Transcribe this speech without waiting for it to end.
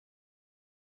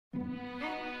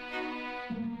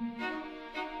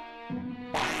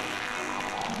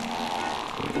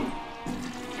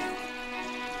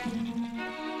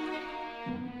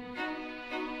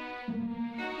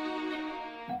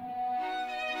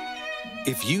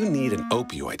If you need an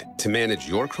opioid to manage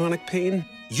your chronic pain,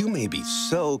 you may be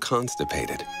so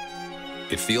constipated.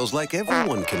 It feels like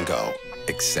everyone can go,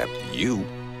 except you.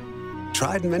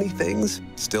 Tried many things,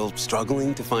 still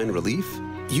struggling to find relief?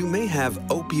 You may have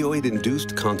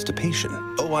opioid-induced constipation,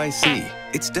 OIC.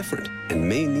 It's different and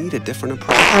may need a different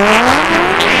approach.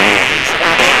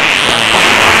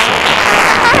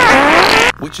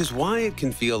 Which is why it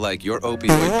can feel like your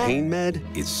opioid pain med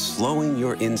is slowing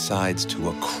your insides to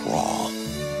a crawl.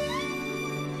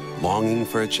 Longing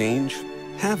for a change?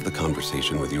 Have the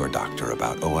conversation with your doctor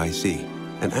about OIC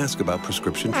and ask about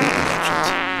prescription treatment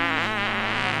options.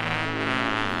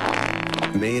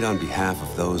 Made on behalf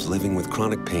of those living with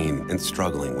chronic pain and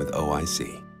struggling with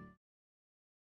OIC.